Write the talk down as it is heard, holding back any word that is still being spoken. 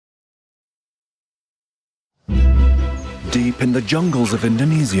Deep in the jungles of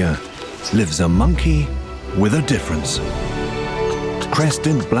Indonesia lives a monkey with a difference.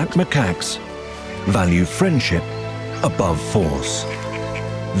 Crested black macaques value friendship above force.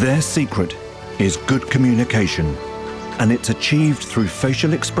 Their secret is good communication, and it's achieved through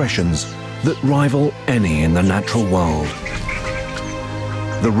facial expressions that rival any in the natural world.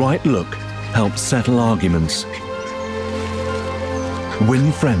 The right look helps settle arguments,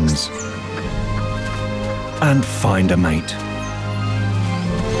 win friends, and find a mate.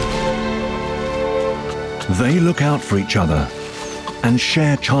 They look out for each other and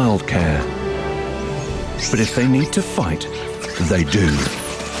share childcare. But if they need to fight, they do.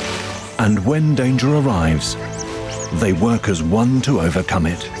 And when danger arrives, they work as one to overcome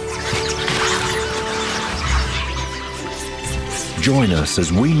it. Join us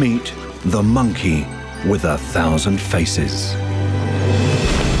as we meet the monkey with 1,000 faces.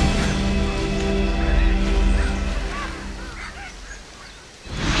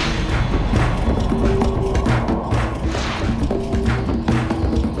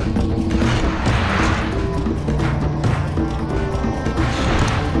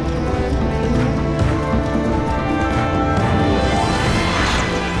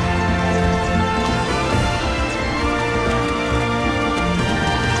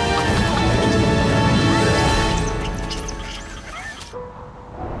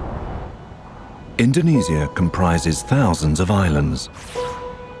 Indonesia comprises thousands of islands.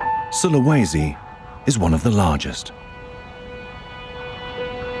 Sulawesi is one of the largest.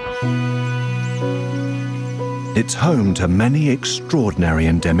 It's home to many extraordinary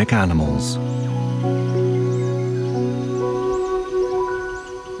endemic animals,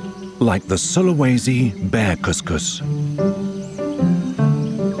 like the Sulawesi bear cuscus.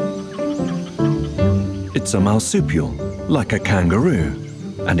 It's a marsupial, like a kangaroo,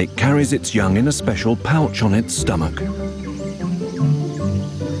 and it carries its young in a special pouch on its stomach.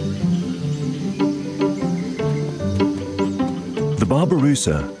 The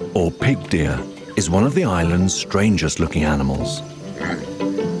barbaroussa, or pig deer, is one of the island's strangest looking animals.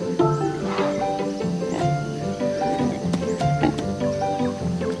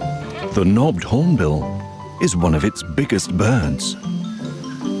 The knobbed hornbill is one of its biggest birds.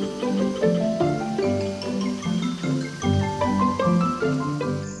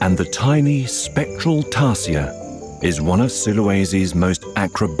 And the tiny spectral tarsier is one of Sulawesi's most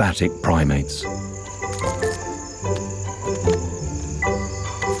acrobatic primates.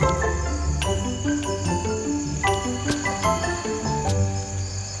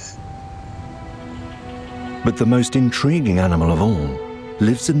 But the most intriguing animal of all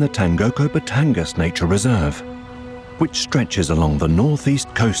lives in the Tangoko Batangas Nature Reserve, which stretches along the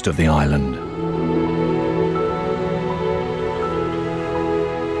northeast coast of the island.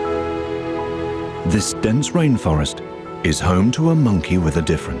 This dense rainforest is home to a monkey with a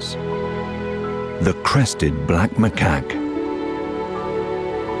difference: the crested black macaque.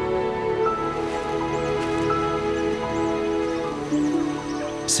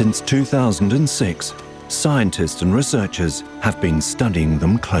 Since 2006, scientists and researchers have been studying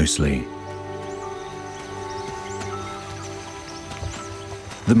them closely.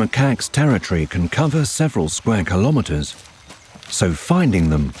 The macaque's territory can cover several square kilometers, so finding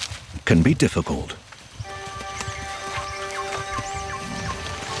them can be difficult.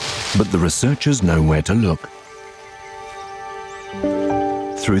 But the researchers know where to look.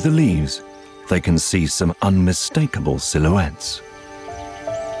 Through the leaves, they can see some unmistakable silhouettes.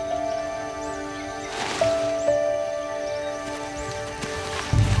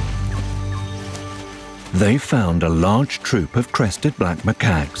 They found a large troop of crested black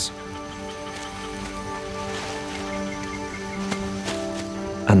macaques.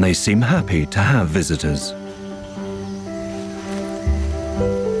 And they seem happy to have visitors.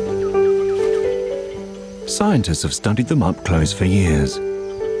 Scientists have studied them up close for years,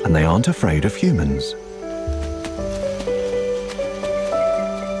 and they aren't afraid of humans.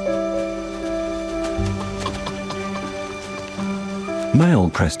 Male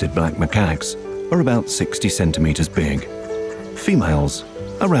crested black macaques are about 60 centimeters big. Females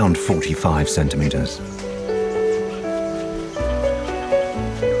around 45 centimeters.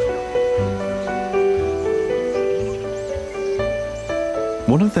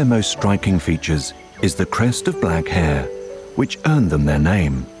 One of their most striking features is the crest of black hair, which earned them their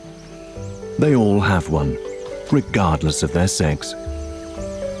name. They all have one, regardless of their sex.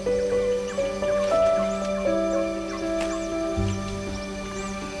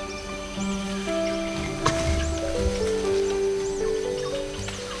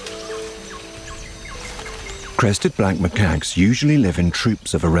 Crested black macaques usually live in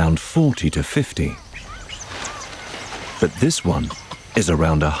troops of around 40 to 50. but this one is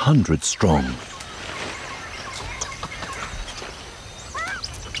around 100 strong.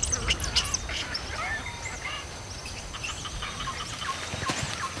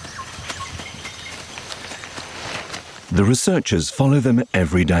 The researchers follow them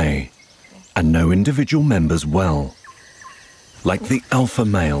every day and know individual members well, like the alpha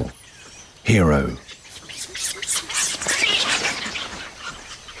male, Hero.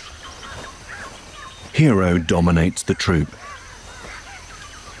 Hero dominates the troop.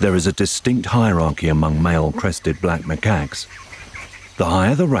 There is a distinct hierarchy among male crested black macaques. The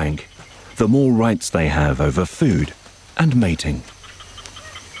higher the rank, the more rights they have over food and mating.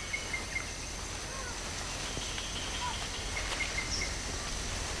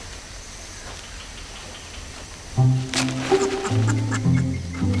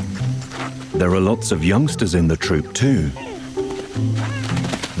 There are lots of youngsters in the troop too.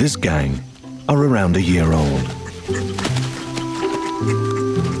 This gang are around a year old.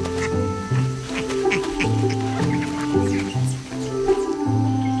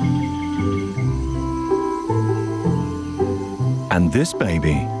 And this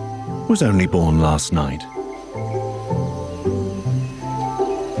baby was only born last night.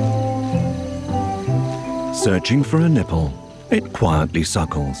 Searching for a nipple, it quietly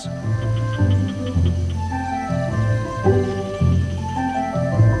suckles.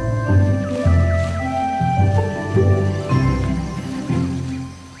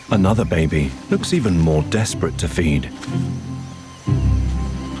 Another baby looks even more desperate to feed.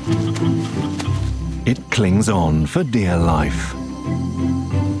 It clings on for dear life.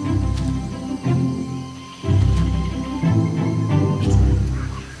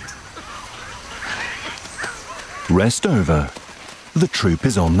 Rest over, the troop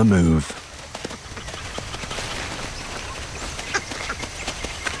is on the move.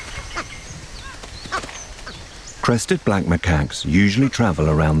 Crested black macaques usually travel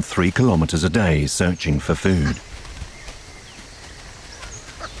around 3 kilometers a day searching for food.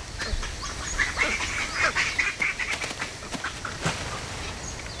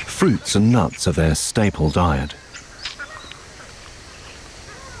 Fruits and nuts are their staple diet.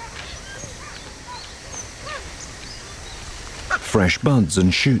 Fresh buds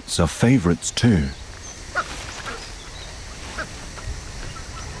and shoots are favorites too.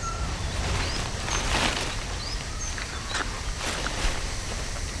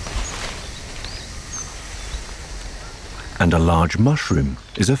 And a large mushroom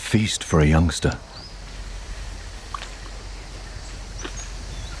is a feast for a youngster.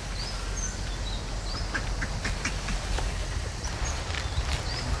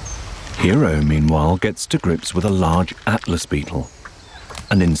 Hero, meanwhile, gets to grips with a large atlas beetle,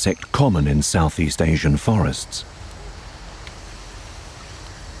 an insect common in Southeast Asian forests.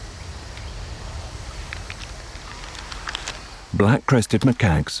 Black-crested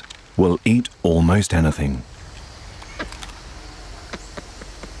macaques will eat almost anything.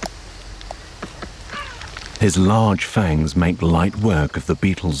 His large fangs make light work of the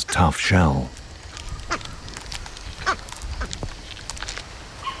beetle's tough shell.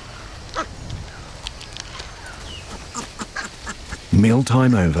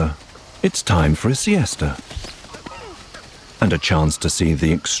 Mealtime over, it's time for a siesta. And a chance to see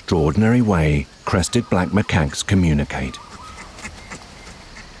the extraordinary way crested black macaques communicate.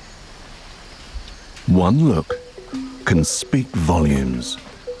 One look can speak volumes.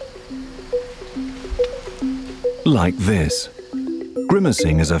 Like this.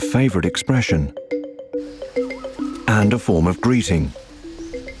 Grimacing is a favorite expression and a form of greeting.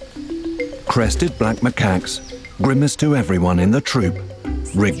 Crested black macaques grimace to everyone in the troop,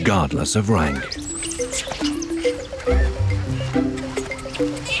 regardless of rank.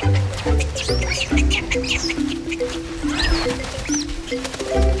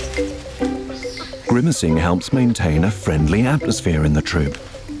 Grimacing helps maintain a friendly atmosphere in the troop.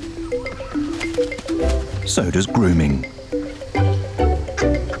 So does grooming.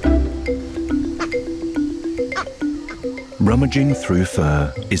 Rummaging through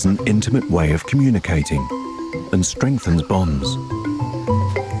fur is an intimate way of communicating and strengthens bonds.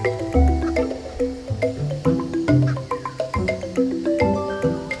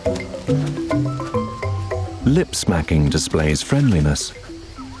 Lip smacking displays friendliness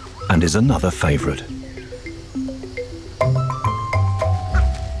and is another favorite.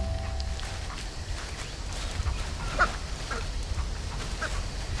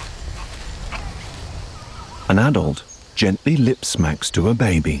 An adult gently lip smacks to a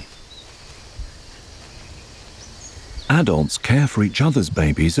baby. Adults care for each other's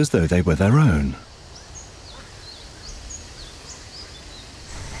babies as though they were their own.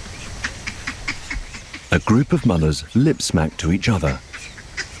 A group of mothers lip smack to each other.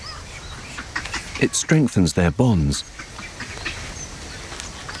 It strengthens their bonds.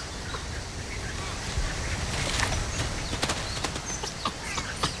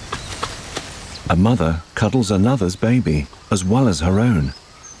 A mother cuddles another's baby as well as her own,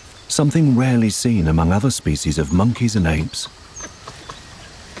 something rarely seen among other species of monkeys and apes.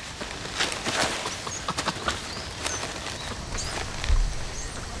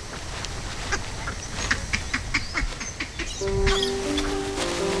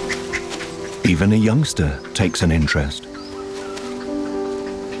 Even a youngster takes an interest.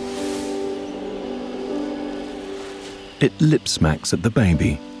 It lip smacks at the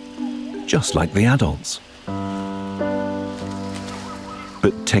baby, just like the adults.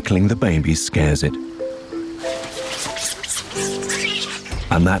 But tickling the baby scares it.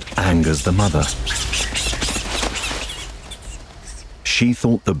 And that angers the mother. She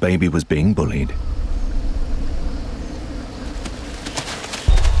thought the baby was being bullied.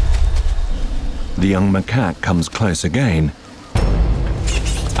 The young macaque comes close again,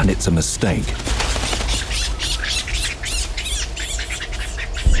 and it's a mistake.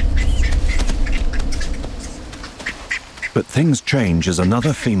 But things change as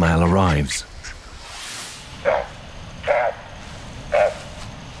another female arrives.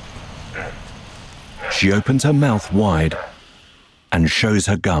 She opens her mouth wide and shows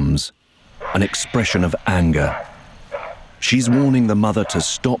her gums, an expression of anger. She's warning the mother to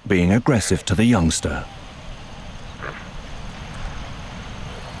stop being aggressive to the youngster.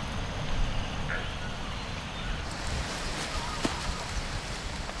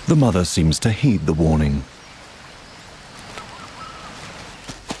 The mother seems to heed the warning.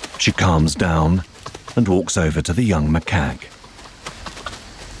 She calms down and walks over to the young macaque.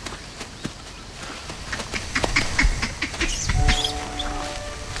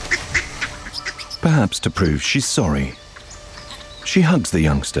 Perhaps to prove she's sorry, she hugs the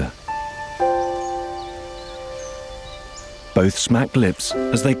youngster. Both smack lips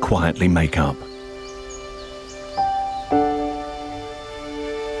as they quietly make up.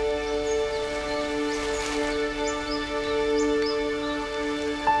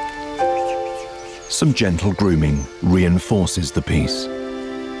 Some gentle grooming reinforces the peace.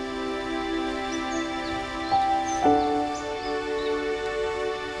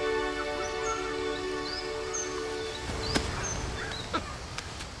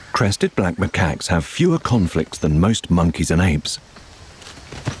 Crested black macaques have fewer conflicts than most monkeys and apes.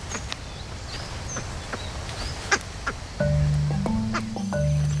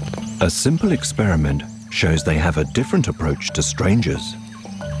 A simple experiment shows they have a different approach to strangers.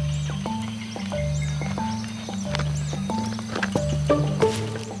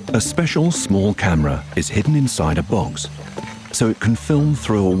 A special small camera is hidden inside a box, so it can film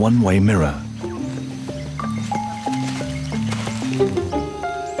through a one-way mirror.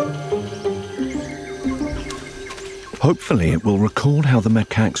 Hopefully it will record how the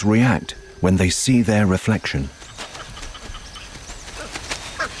macaques react when they see their reflection.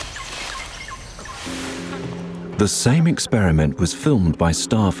 The same experiment was filmed by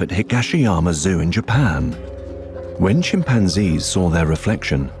staff at Higashiyama Zoo in Japan. When chimpanzees saw their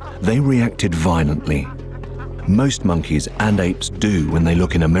reflection, they reacted violently. Most monkeys and apes do when they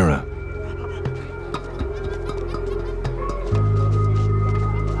look in a mirror.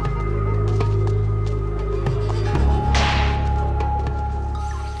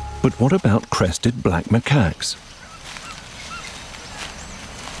 But what about crested black macaques?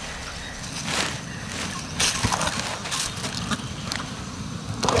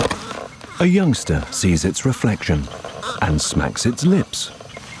 A youngster sees its reflection and smacks its lips.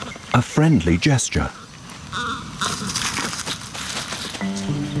 A friendly gesture.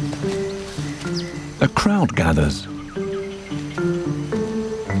 A crowd gathers.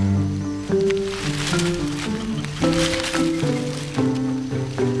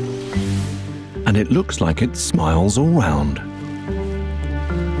 And it looks like it smiles all round.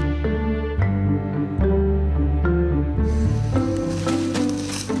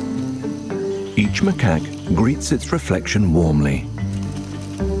 Each macaque greets its reflection warmly.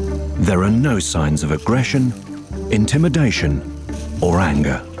 There are no signs of aggression, intimidation, or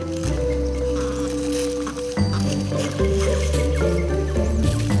anger.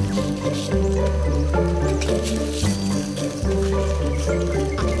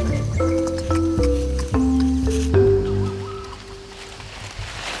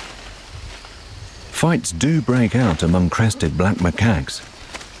 Fights do break out among crested black macaques,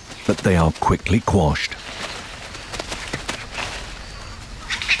 but they are quickly quashed.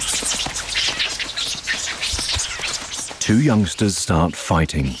 Two youngsters start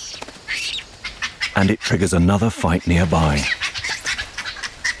fighting. and it triggers another fight nearby.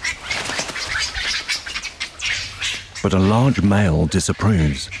 But a large male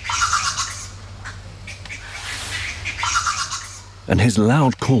disapproves, and his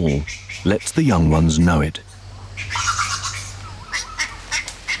loud call lets the young ones know it.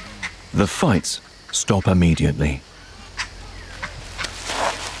 The fights stop immediately.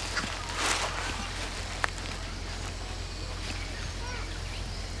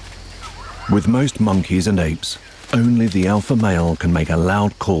 With most monkeys and apes, only the alpha male can make a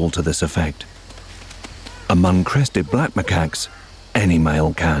loud call to this effect. Among crested black macaques, any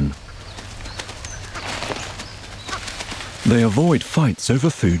male can. They avoid fights over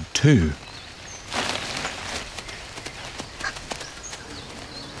food too.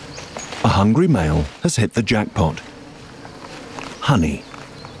 A hungry male has hit the jackpot. Honey.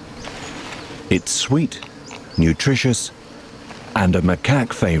 It's sweet, nutritious, and a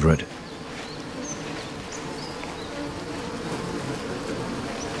macaque favorite.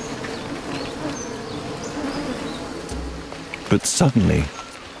 But suddenly,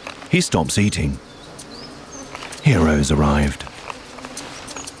 he stops eating. Heroes arrived.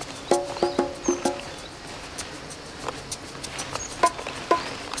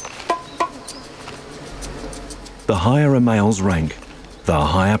 The higher a male's rank, the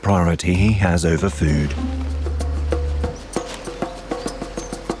higher priority he has over food.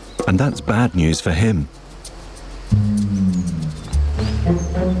 And that's bad news for him.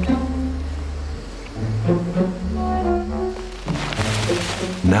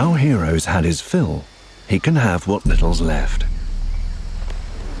 Now Hero's had his fill, he can have what little's left.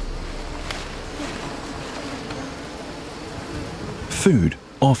 Food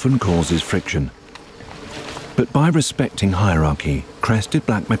often causes friction, but by respecting hierarchy, crested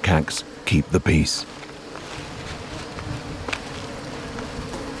black macaques keep the peace.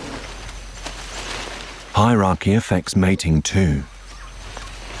 Hierarchy affects mating too.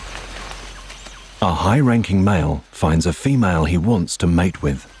 A high-ranking male finds a female he wants to mate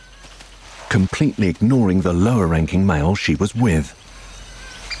with, completely ignoring the lower-ranking male she was with.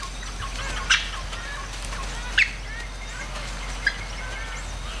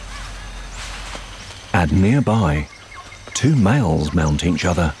 And nearby, two males mount each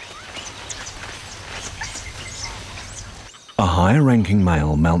other. A higher-ranking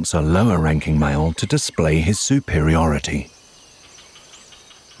male mounts a lower-ranking male to display his superiority.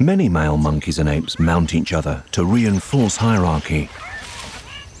 Many male monkeys and apes mount each other to reinforce hierarchy.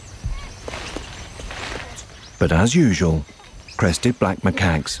 But as usual, crested black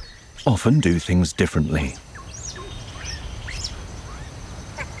macaques often do things differently.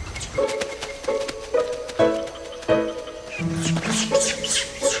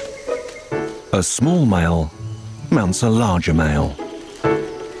 A small male mounts a larger male.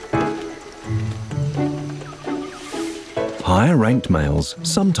 Higher-ranked males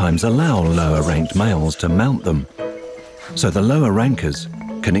sometimes allow lower-ranked males to mount them, so the lower rankers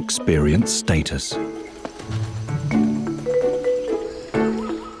can experience status.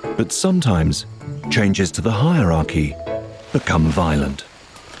 But sometimes changes to the hierarchy become violent.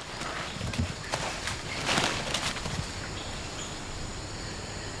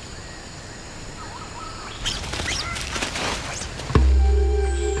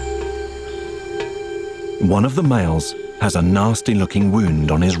 One of the males has a nasty-looking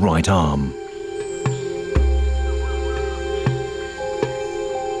wound on his right arm.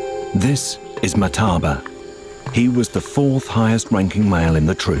 This is Mataba. He was the fourth highest-ranking male in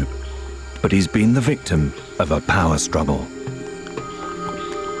the troop, but he's been the victim of a power struggle.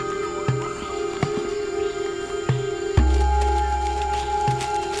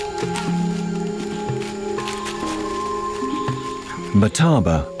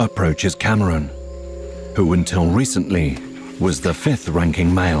 Mataba approaches Cameron, who until recently was the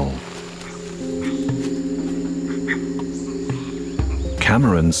fifth-ranking male.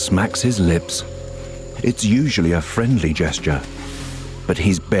 Cameron smacks his lips. It's usually a friendly gesture, but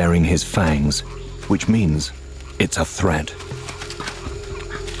he's baring his fangs, which means it's a threat.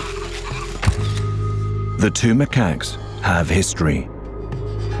 The two macaques have history.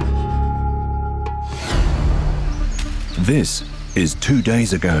 This is 2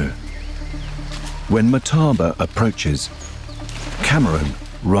 days ago. When Mataba approaches, Cameron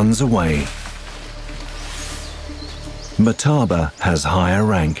runs away. Mataba has higher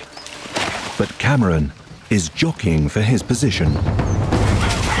rank, but Cameron is jockeying for his position.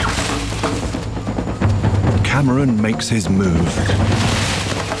 Cameron makes his move.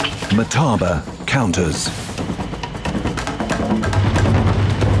 Mataba counters.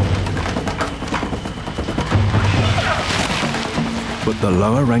 But the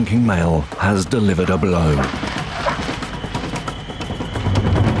lower-ranking male has delivered a blow.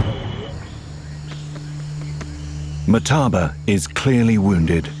 Mataba is clearly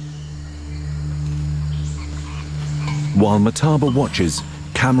wounded. While Mataba watches,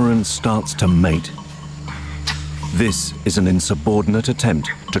 Cameron starts to mate. This is an insubordinate attempt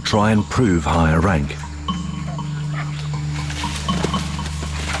to try and prove higher rank.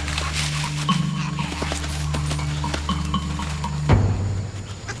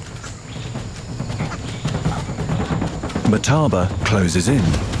 Mataba closes in,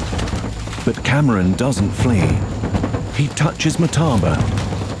 but Cameron doesn't flee. He touches Mataba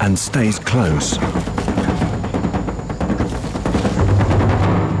and stays close.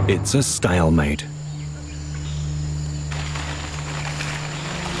 It's a stalemate.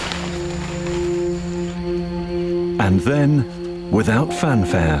 And then, without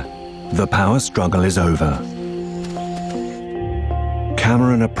fanfare, the power struggle is over.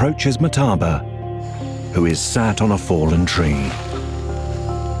 Cameron approaches Mataba, who is sat on a fallen tree.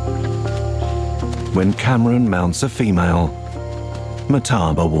 When Cameron mounts a female,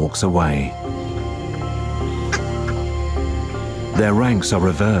 Mataba walks away. Their ranks are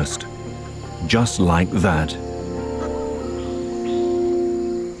reversed, just like that.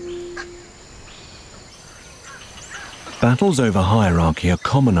 Battles over hierarchy are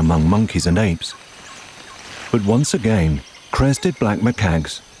common among monkeys and apes. But once again, crested black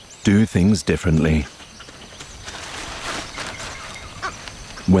macaques do things differently.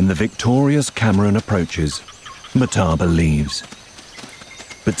 When the victorious Cameron approaches, Mataba leaves.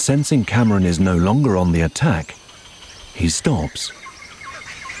 But sensing Cameron is no longer on the attack, he stops.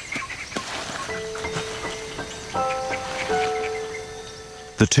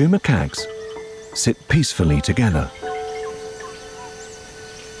 The two macaques sit peacefully together.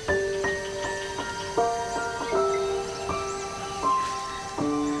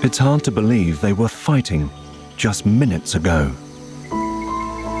 It's hard to believe they were fighting just minutes ago.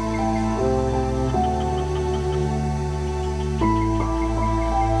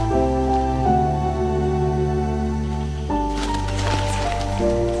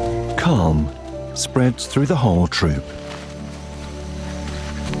 Calm spreads through the whole troop.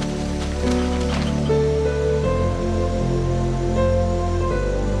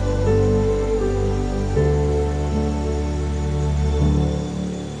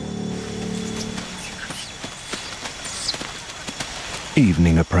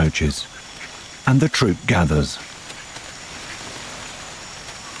 Evening approaches, and the troop gathers.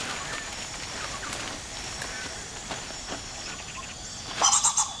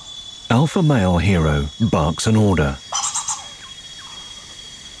 Alpha male hero barks an order,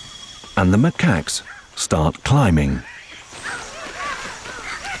 and the macaques start climbing.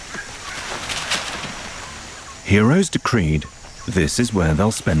 Heroes decreed this is where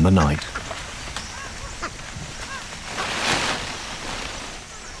they'll spend the night.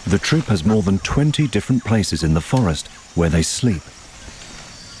 The troop has more than 20 different places in the forest where they sleep.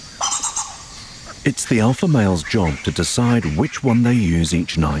 It's the alpha male's job to decide which one they use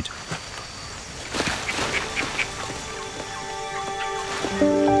each night.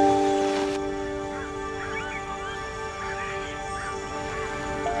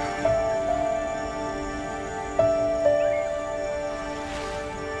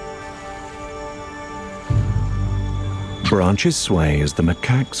 Branches sway as the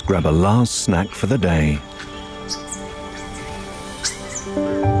macaques grab a last snack for the day.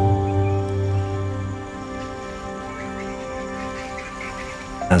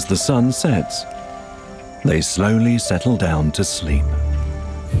 As the sun sets, they slowly settle down to sleep.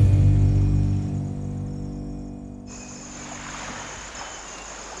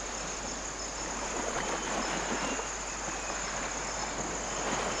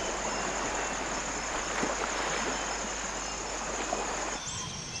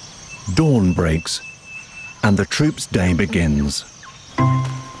 Dawn breaks, and the troop's day begins.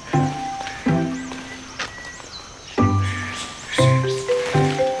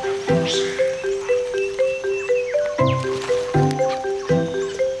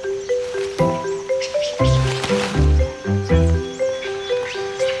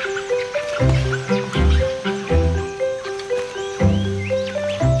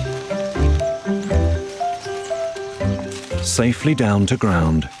 Safely down to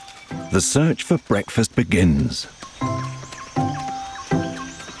ground, the search for breakfast begins.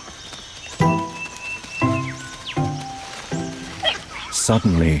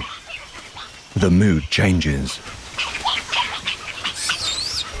 Suddenly, the mood changes.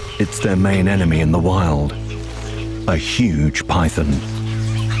 It's their main enemy in the wild, a huge python.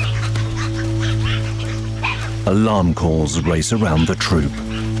 Alarm calls race around the troop.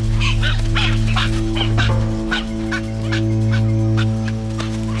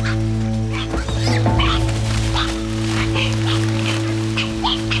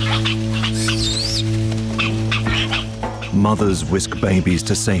 Mothers whisk babies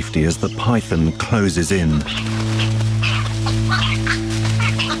to safety as the python closes in.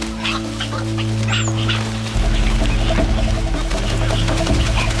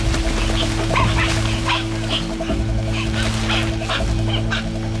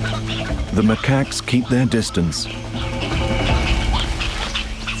 The macaques keep their distance.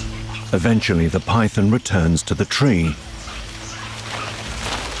 Eventually, the python returns to the tree.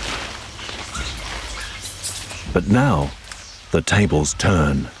 But now, the tables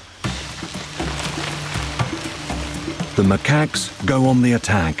turn. The macaques go on the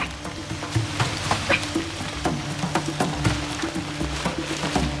attack.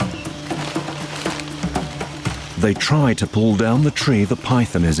 They try to pull down the tree the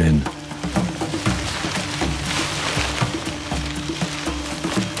python is in.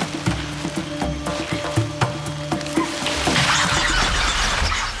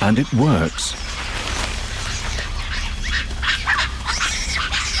 And it works.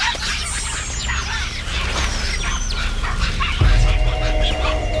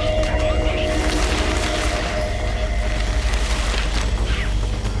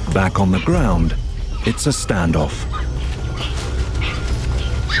 Back on the ground, it's a standoff.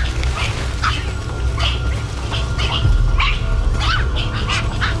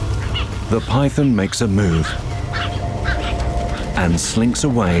 The python makes a move and slinks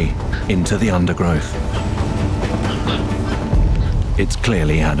away into the undergrowth. It's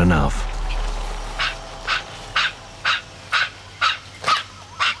clearly had enough.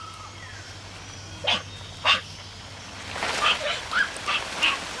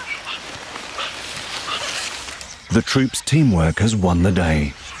 The troop's teamwork has won the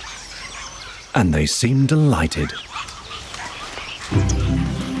day, and they seem delighted.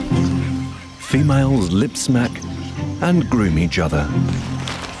 Females lip smack and groom each other.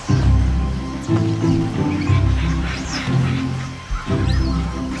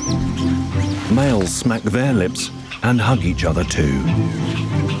 Males smack their lips and hug each other too.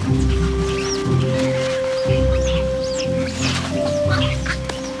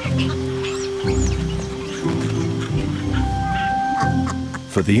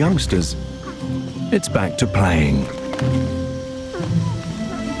 For the youngsters, it's back to playing.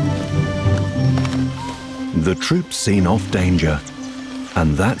 The troop's seen off danger,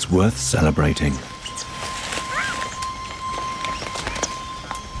 and that's worth celebrating.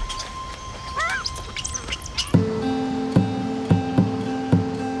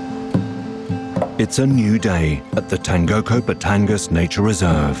 It's a new day at the Tangoko Batangas Nature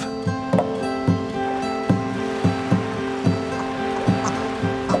Reserve.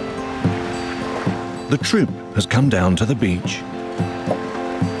 The troop has come down to the beach.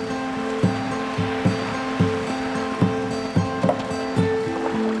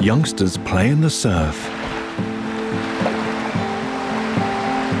 Youngsters play in the surf.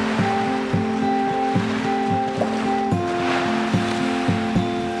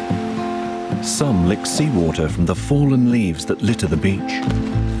 Some lick seawater from the fallen leaves that litter the beach.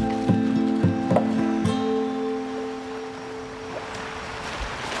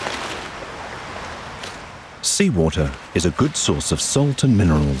 Seawater is a good source of salt and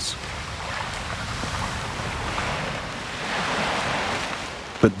minerals.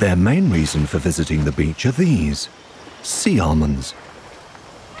 But their main reason for visiting the beach are these: sea almonds.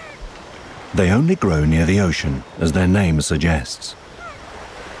 They only grow near the ocean, as their name suggests.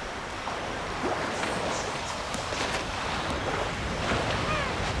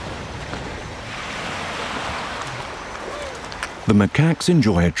 The macaques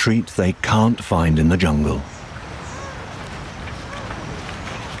enjoy a treat they can't find in the jungle.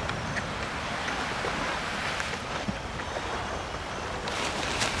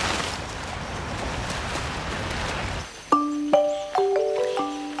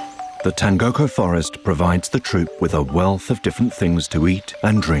 The Tangoko forest provides the troop with a wealth of different things to eat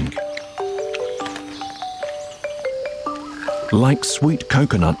and drink. Like sweet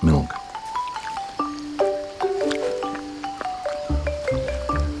coconut milk,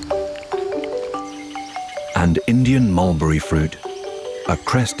 and Indian mulberry fruit, a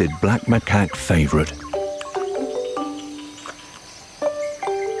crested black macaque favorite.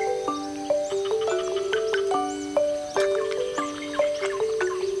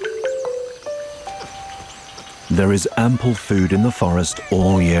 There is ample food in the forest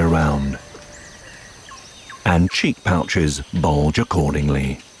all year round, and cheek pouches bulge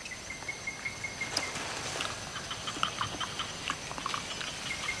accordingly.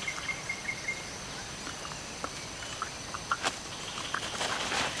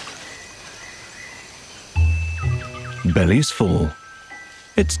 Belly's full.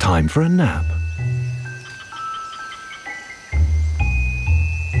 It's time for a nap.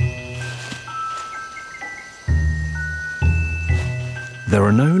 There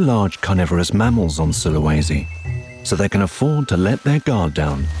are no large carnivorous mammals on Sulawesi, so they can afford to let their guard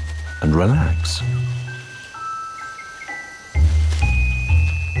down and relax.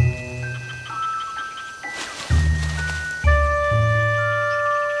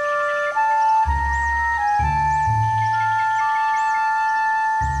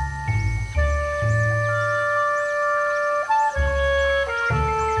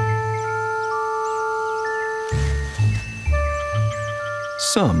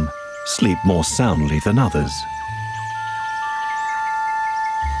 Some sleep more soundly than others.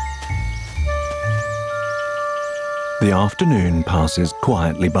 The afternoon passes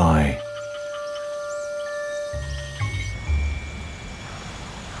quietly by.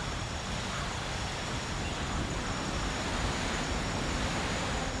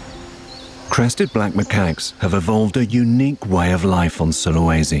 Crested black macaques have evolved a unique way of life on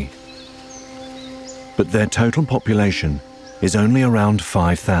Sulawesi, but their total population is only around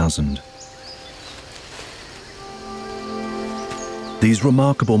 5,000. These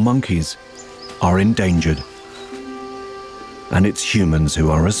remarkable monkeys are endangered, and it's humans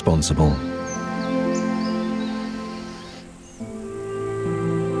who are responsible.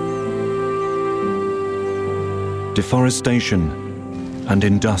 Deforestation and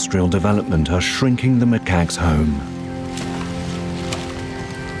industrial development are shrinking the macaques' home.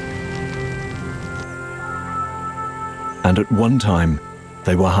 And at one time,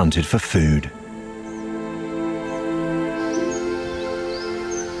 they were hunted for food.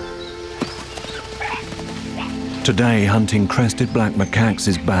 Today, hunting crested black macaques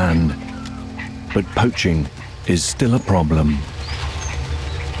is banned, but poaching is still a problem.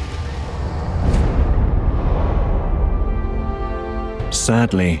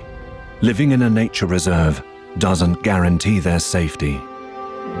 Sadly, living in a nature reserve doesn't guarantee their safety.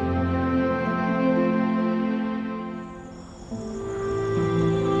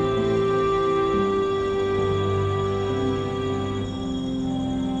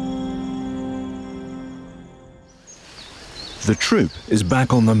 The troop is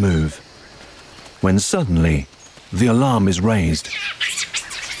back on the move, when suddenly the alarm is raised.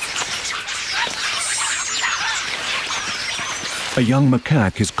 A young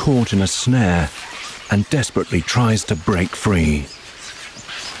macaque is caught in a snare and desperately tries to break free.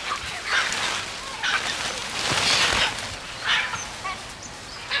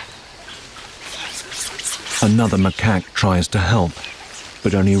 Another macaque tries to help,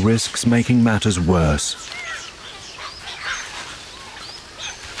 but only risks making matters worse.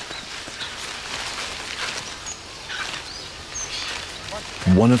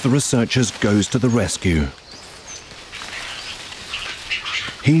 One of the researchers goes to the rescue.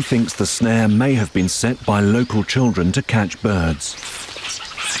 He thinks the snare may have been set by local children to catch birds.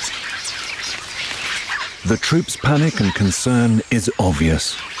 The troop's panic and concern is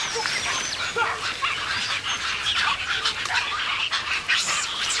obvious.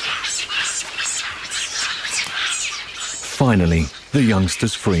 Finally, the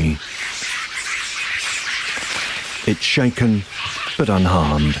youngster's free. It's shaken, but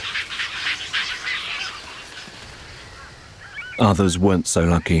unharmed. Others weren't so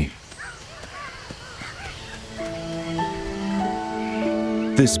lucky.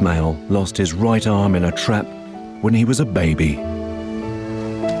 This male lost his right arm in a trap when he was a baby.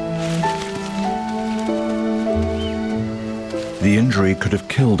 The injury could have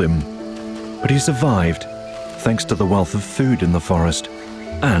killed him, but he survived thanks to the wealth of food in the forest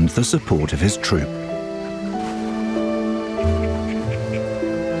and the support of his troop.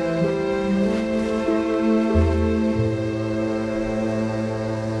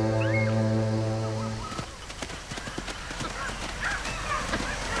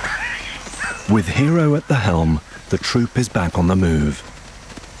 With Hero at the helm, the troop is back on the move.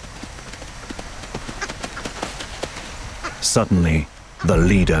 Suddenly, the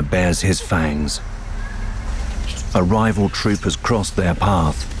leader bares his fangs. A rival troop has crossed their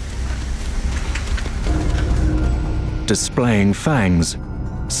path. Displaying fangs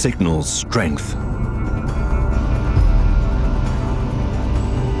signals strength.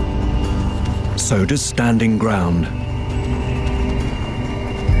 So does standing ground.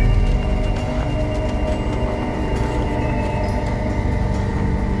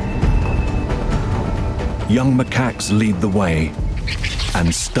 Young macaques lead the way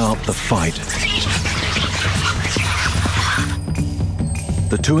and start the fight.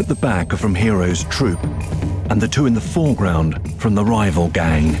 The two at the back are from Hero's troop, and the two in the foreground from the rival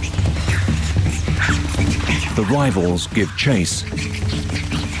gang. The rivals give chase.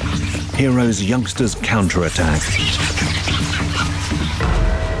 Hero's youngsters counterattack.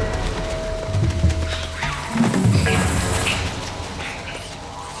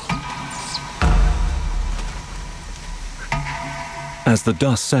 As the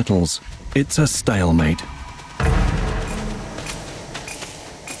dust settles, it's a stalemate.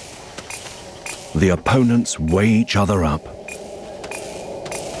 The opponents weigh each other up.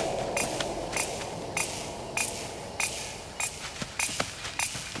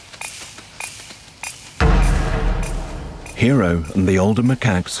 Hero and the older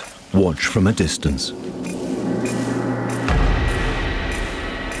macaques watch from a distance.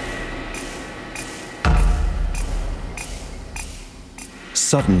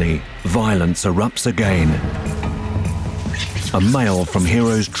 Suddenly, violence erupts again. A male from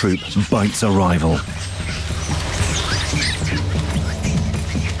Hero's troop bites a rival.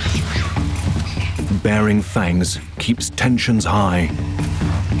 Baring fangs keeps tensions high.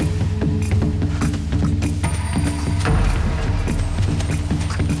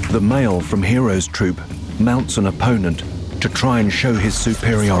 The male from Hero's troop mounts an opponent to try and show his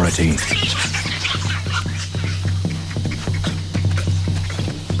superiority.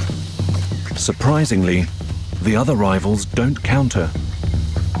 Surprisingly, the other rivals don't counter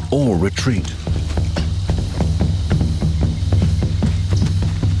or retreat.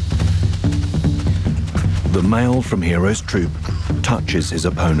 The male from Hero's troop touches his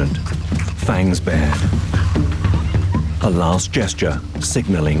opponent, fangs bared. A last gesture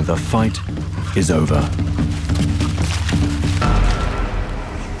signaling the fight is over.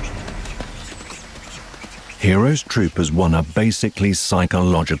 Hero's troop has won a basically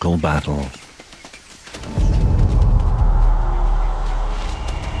psychological battle.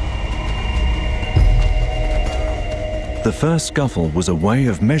 The first scuffle was a way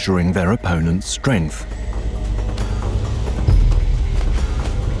of measuring their opponent's strength.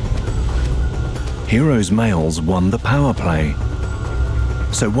 Hero's males won the power play,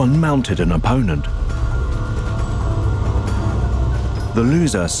 so one mounted an opponent. The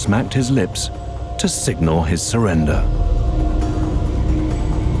loser smacked his lips to signal his surrender.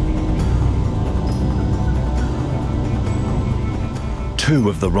 Two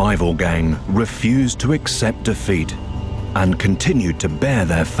of the rival gang refused to accept defeat and continued to bare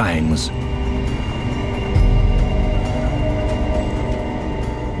their fangs.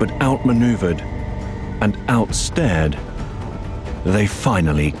 But outmaneuvered and outstared, they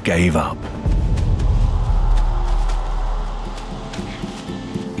finally gave up.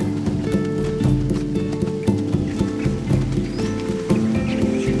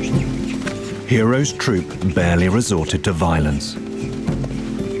 Hero's troop barely resorted to violence.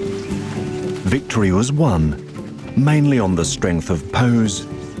 Victory was won mainly on the strength of pose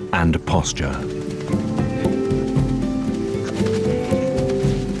and posture.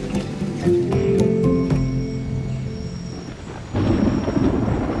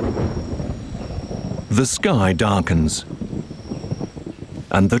 The sky darkens,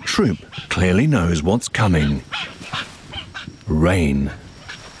 and the troop clearly knows what's coming. Rain.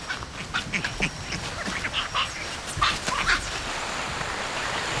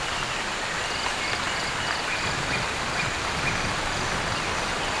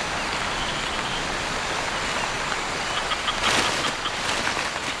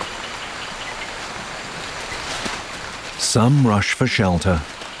 Some rush for shelter.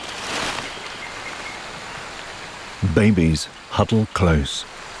 Babies huddle close.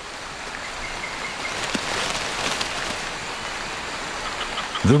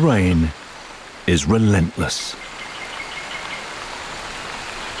 The rain is relentless.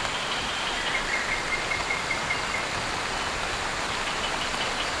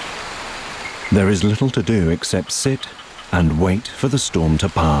 There is little to do except sit and wait for the storm to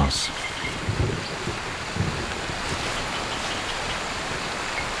pass.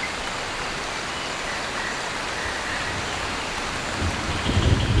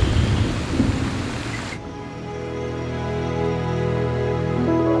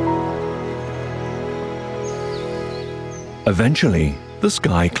 Eventually, the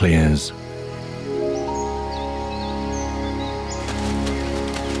sky clears.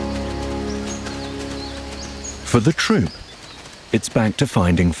 For the troop, it's back to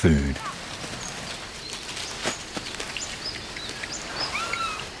finding food.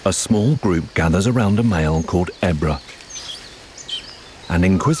 A small group gathers around a male called Ebra and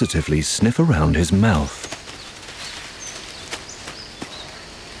inquisitively sniff around his mouth.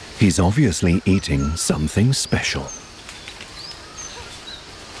 He's obviously eating something special.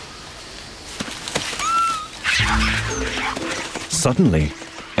 Suddenly,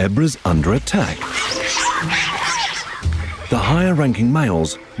 Ebra's under attack. The higher-ranking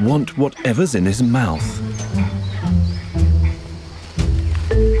males want whatever's in his mouth.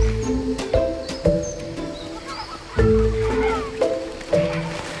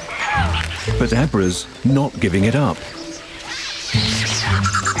 But Ebra's not giving it up.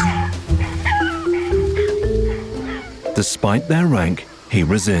 Despite their rank, he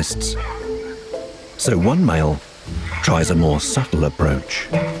resists. So one male tries a more subtle approach.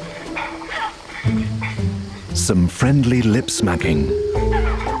 Some friendly lip smacking.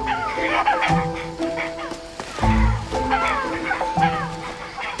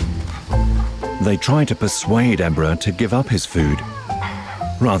 They try to persuade Ebra to give up his food,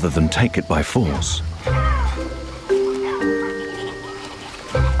 rather than take it by force.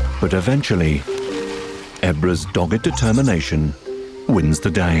 But eventually, Ebra's dogged determination wins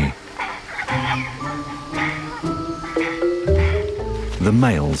the day. The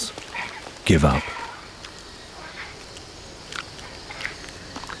males give up.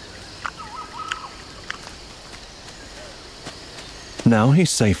 Now he's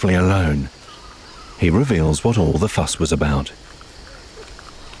safely alone. He reveals what all the fuss was about.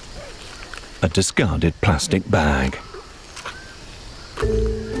 A discarded plastic bag.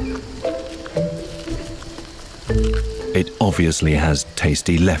 It obviously has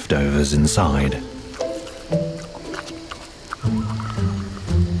tasty leftovers inside.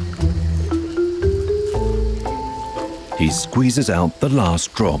 He squeezes out the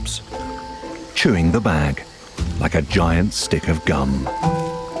last drops, chewing the bag like a giant stick of gum.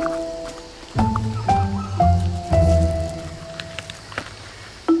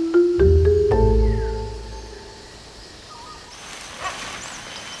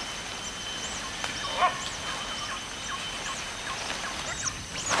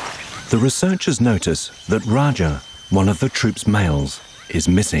 The researchers notice that Raja, one of the troop's males, is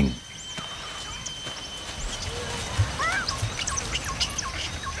missing.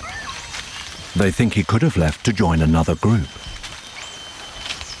 They think he could have left to join another group.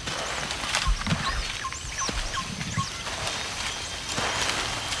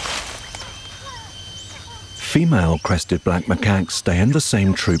 Female crested black macaques stay in the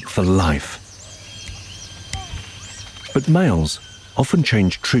same troop for life. But males often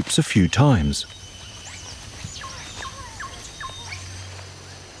change troops a few times.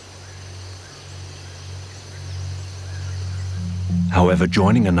 However,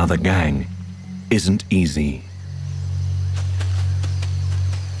 joining another gang isn't easy.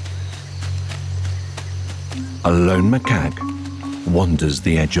 A lone macaque wanders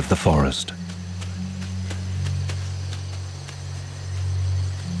the edge of the forest.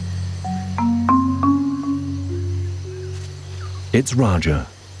 It's Raja,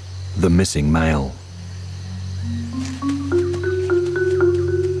 the missing male.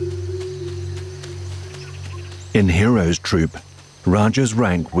 In Hero's troop, Raja's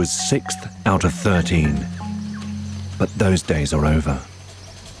rank was 6th out of 13. But those days are over.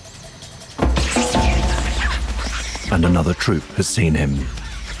 And another troop has seen him.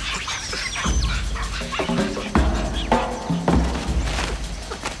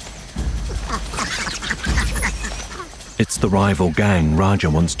 It's the rival gang Raja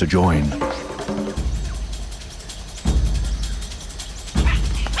wants to join.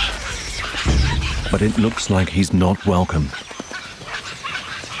 But it looks like he's not welcome.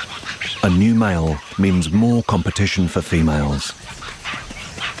 A new male means more competition for females.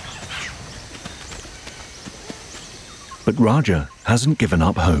 But Raja hasn't given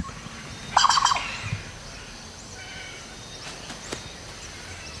up hope.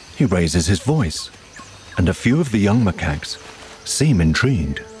 He raises his voice, and a few of the young macaques seem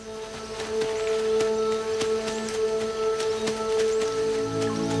intrigued.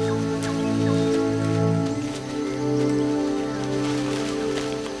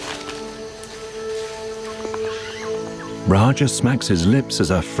 Raja smacks his lips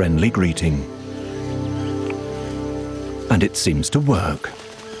as a friendly greeting. And it seems to work.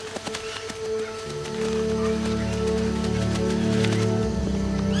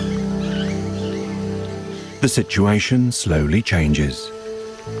 The situation slowly changes.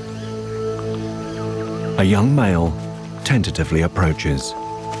 A young male tentatively approaches,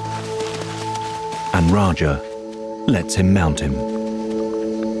 and Raja lets him mount him.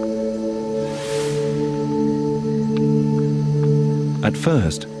 At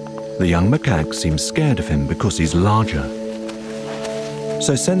first, the young macaque seems scared of him because he's larger.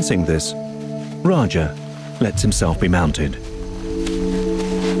 So sensing this, Raja lets himself be mounted.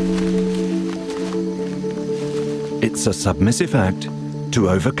 It's a submissive act to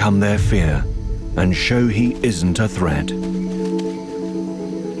overcome their fear and show he isn't a threat.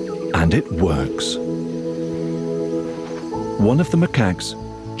 And it works. One of the macaques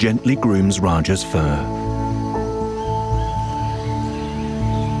gently grooms Raja's fur.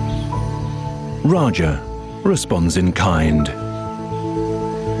 Raja responds in kind.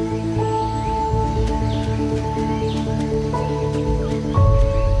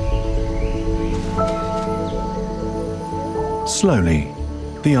 Slowly,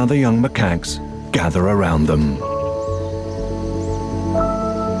 the other young macaques gather around them.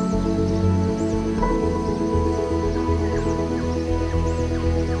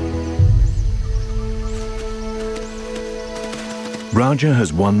 Raja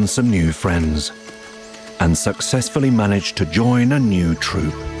has won some new friends and successfully managed to join a new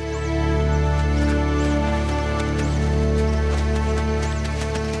troop.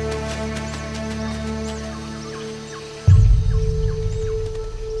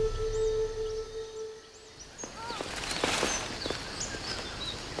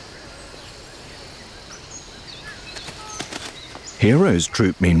 Hero's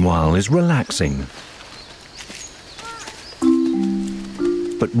troop, meanwhile, is relaxing.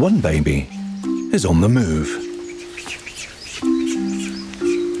 But one baby is on the move.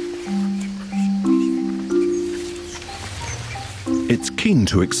 It's keen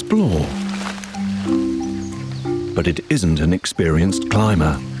to explore, but it isn't an experienced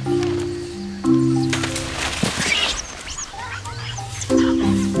climber.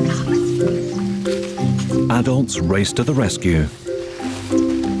 Adults race to the rescue,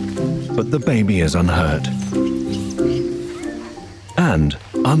 but the baby is unhurt and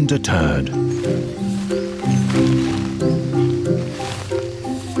undeterred.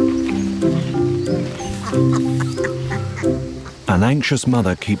 An anxious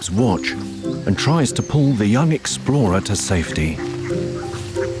mother keeps watch and tries to pull the young explorer to safety.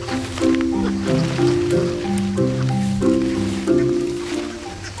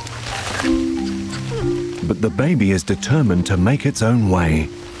 But the baby is determined to make its own way.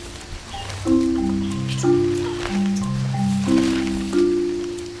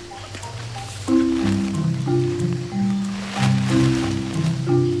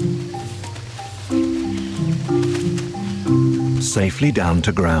 Safely down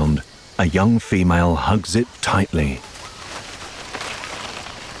to ground, a young female hugs it tightly.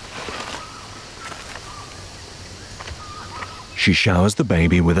 She showers the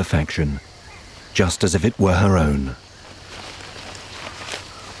baby with affection, just as if it were her own.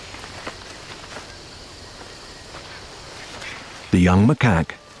 The young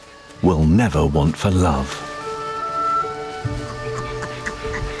macaque will never want for love.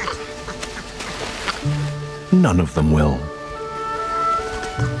 None of them will.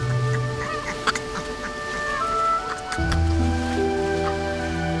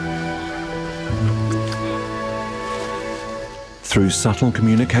 Through subtle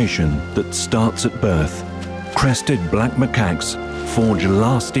communication that starts at birth, crested black macaques forge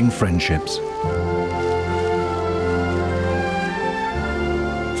lasting friendships.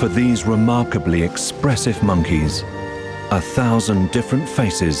 For these remarkably expressive monkeys, 1,000 different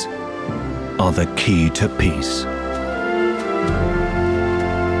faces are the key to peace.